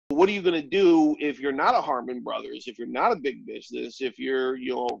What are you going to do if you're not a Harmon Brothers, if you're not a big business, if you're,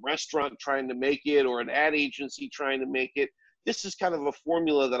 a restaurant trying to make it or an ad agency trying to make it? This is kind of a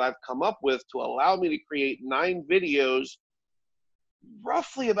formula that I've come up with to allow me to create 9 videos,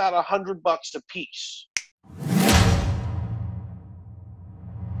 roughly about $100 a piece.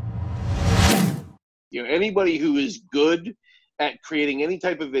 Anybody who is good at creating any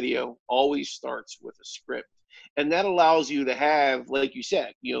type of video always starts with a script. And that allows you to have, like you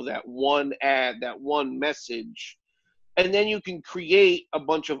said, that one ad, that one message. And then you can create a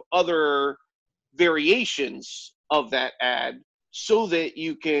bunch of other variations of that ad so that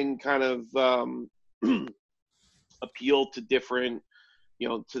you can kind of appeal to different,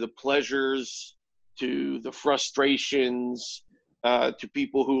 to the pleasures, to the frustrations, to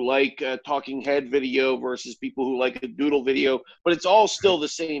people who like a talking head video versus people who like a doodle video, but it's all still the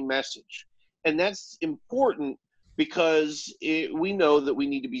same message. And that's important because we know that we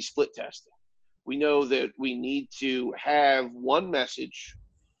need to be split testing. We know that we need to have one message,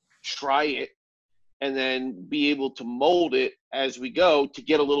 try it, and then be able to mold it as we go to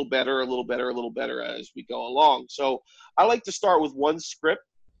get a little better, a little better, a little better as we go along. So I like to start with one script.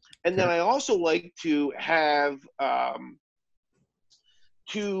 And then I also like to have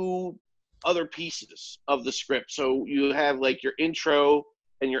 2 other pieces of the script. So you have like your intro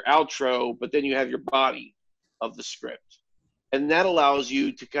and your outro, but then you have your body of the script. And that allows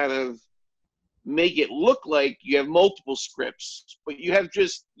you to kind of make it look like you have multiple scripts, but you have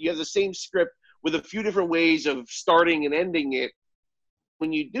the same script with a few different ways of starting and ending it.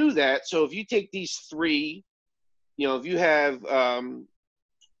 When you do that, so if you take these 3, if you have 2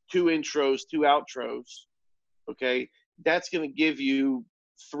 intros, 2 outros, okay, that's going to give you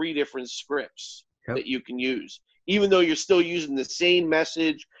 3 different scripts that you can use. Even though you're still using the same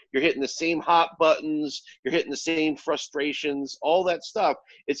message, you're hitting the same hot buttons, you're hitting the same frustrations, all that stuff,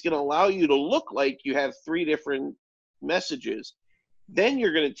 it's going to allow you to look like you have 3 different messages. Then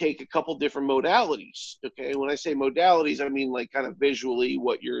you're going to take a couple different modalities. Okay, when I say modalities, I mean like kind of visually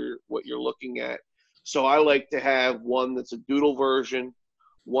what you're looking at. So I like to have one that's a doodle version,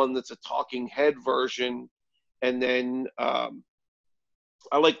 one that's a talking head version, and then I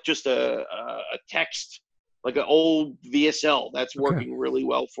like just a text, like an old VSL. That's working really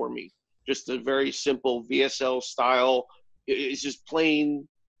well for me. Just a very simple VSL style. It's just plain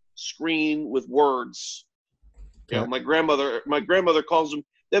screen with words. My grandmother calls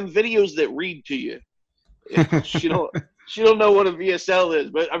them videos that read to you. She don't know what a VSL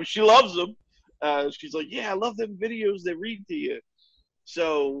is, but I mean, she loves them. She's like, yeah, I love them videos that read to you.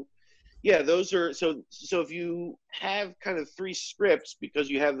 So yeah, those are so if you have kind of 3 scripts, because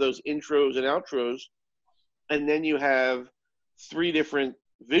you have those intros and outros, and then you have 3 different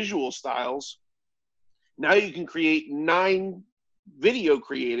visual styles, now you can create 9 video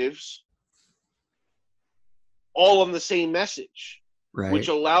creatives all on the same message, which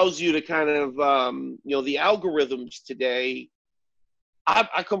allows you to kind of, the algorithms today.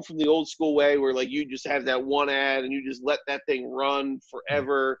 I come from the old school way where like you just have that one ad and you just let that thing run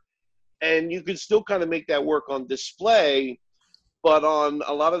forever. And you can still kind of make that work on display, but on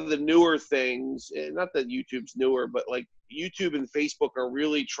a lot of the newer things, and not that YouTube's newer, but like YouTube and Facebook are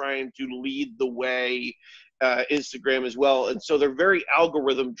really trying to lead the way, Instagram as well. And so they're very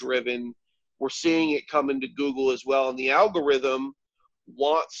algorithm driven. We're seeing it come into Google as well. And the algorithm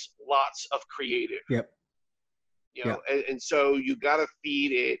wants lots of creative. And so you got to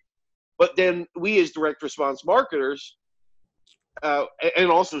feed it. But then we as direct response marketers,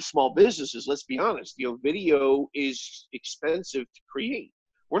 and also small businesses, let's be honest, video is expensive to create.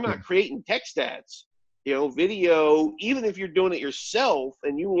 We're not creating text ads. Video, even if you're doing it yourself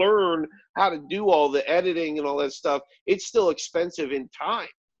and you learn how to do all the editing and all that stuff, it's still expensive in time.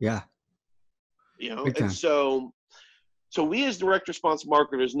 And so we as direct response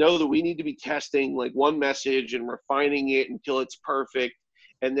marketers know that we need to be testing like one message and refining it until it's perfect.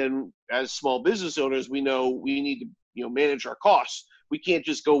 And then as small business owners, we know we need to manage our costs. We can't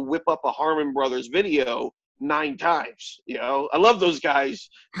just go whip up a Harmon Brothers video 9 times. I love those guys,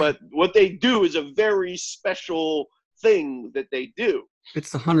 but what they do is a very special thing that they do.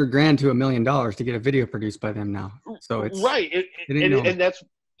 It's $100,000 to $1 million to get a video produced by them now. So it's right, and that's,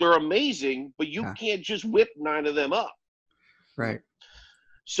 they're amazing, but you can't just whip 9 of them up. Right.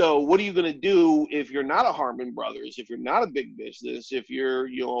 So what are you going to do if you're not a Harmon Brothers, if you're not a big business, if you're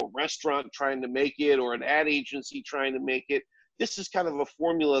a restaurant trying to make it or an ad agency trying to make it? This is kind of a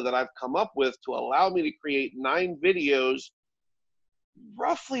formula that I've come up with to allow me to create 9 videos,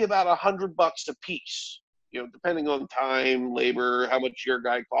 roughly about $100 a piece. depending on time, labor, how much your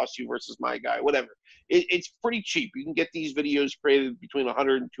guy costs you versus my guy, whatever. It's pretty cheap. You can get these videos created between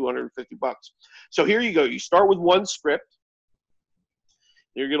 100 and 250 bucks. So here you go. You start with one script.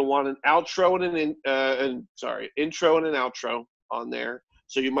 You're going to want an outro and intro and an outro on there.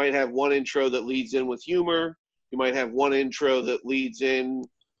 So you might have one intro that leads in with humor. You might have one intro that leads in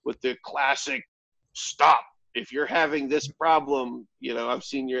with the classic stop. If you're having this problem, I've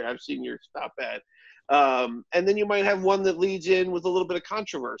seen your stop ad. And then you might have one that leads in with a little bit of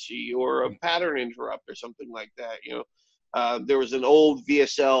controversy or a pattern interrupt or something like that. There was an old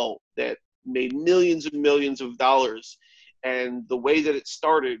VSL that made millions and millions of dollars. And the way that it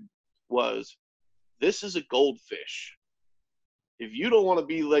started was, this is a goldfish. If you don't want to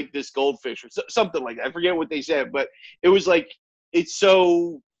be like this goldfish or something like that, I forget what they said, but it was like, it's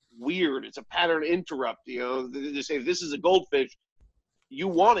so weird. It's a pattern interrupt. They say, if this is a goldfish, you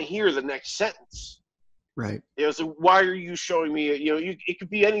want to hear the next sentence. Right. So why are you showing me, it could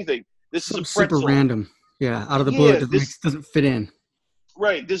be anything. This is a super pretzel. random. Yeah. Out of the blue, it doesn't fit in.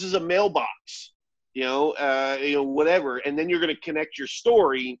 Right. This is a mailbox, whatever. And then you're going to connect your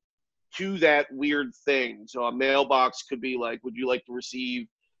story to that weird thing. So a mailbox could be like, would you like to receive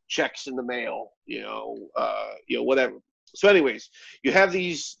checks in the mail? Whatever. So anyways, you have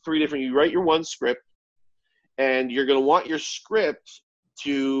these three different, you write your one script, and you're going to want your script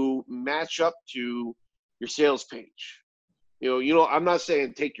to match up to your sales page. I'm not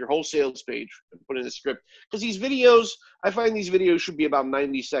saying take your whole sales page and put in a script, because these videos, I find these videos should be about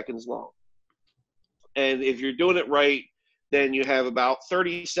 90 seconds long. And if you're doing it right, then you have about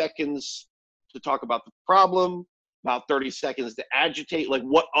 30 seconds to talk about the problem, about 30 seconds to agitate, like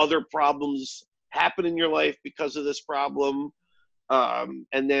what other problems happen in your life because of this problem,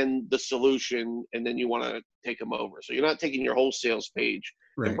 and then the solution, and then you want to take them over. So you're not taking your whole sales page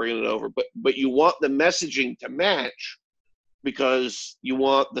and bringing it over, but you want the messaging to match, because you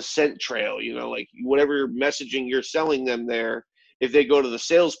want the scent trail, like whatever messaging you're selling them there. If they go to the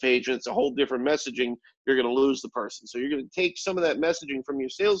sales page and it's a whole different messaging, you're going to lose the person. So you're going to take some of that messaging from your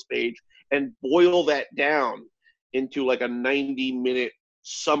sales page and boil that down into like a 90-minute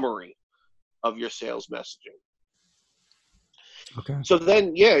summary of your sales messaging. Okay. So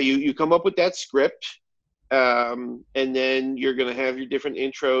then, you come up with that script, and then you're going to have your different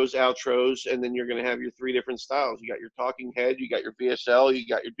intros, outros, and then you're going to have your three different styles. You got your talking head, you got your VSL, you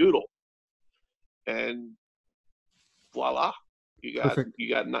got your doodle, and voila. You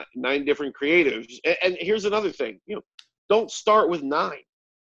got nine different creatives. And here's another thing, don't start with 9.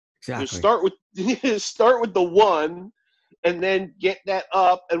 Exactly. You start with the one, and then get that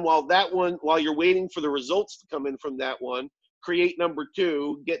up. And while you're waiting for the results to come in from that one, create number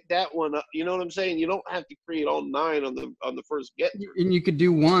 2, get that one up. You know what I'm saying? You don't have to create all 9 on the first get through. And you could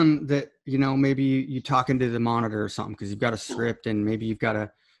do one that, maybe you talk into the monitor or something, because you've got a script, and maybe you've got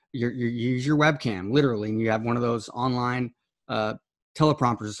you use your webcam literally, and you have one of those online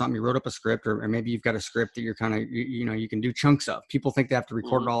teleprompters or something. You wrote up a script, or maybe you've got a script that you're kind of, you can do chunks of. People think they have to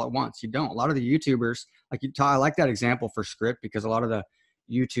record it all at once. You don't. A lot of the YouTubers, I like that example for script, because a lot of the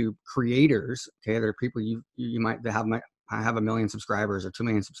YouTube creators, they're people you might have 1 million subscribers or 2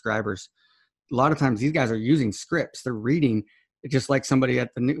 million subscribers. A lot of times these guys are using scripts. They're reading just like somebody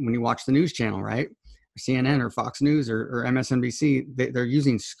when you watch the news channel, right? CNN or Fox News or MSNBC, they're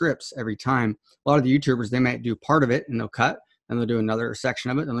using scripts every time. A lot of the YouTubers, they might do part of it and they'll cut, and they'll do another section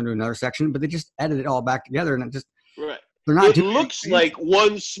of it, and they'll do another section, but they just edit it all back together, and it just, they're not. It looks like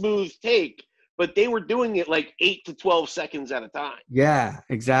one smooth take, but they were doing it like 8 to 12 seconds at a time. Yeah,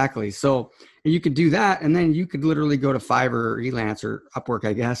 exactly. So you could do that, and then you could literally go to Fiverr or Elance or Upwork,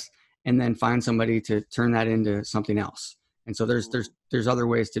 I guess, and then find somebody to turn that into something else. And so there's other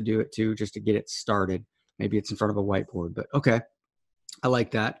ways to do it too, just to get it started. Maybe it's in front of a whiteboard, but okay. I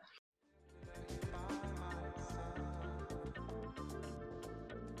like that.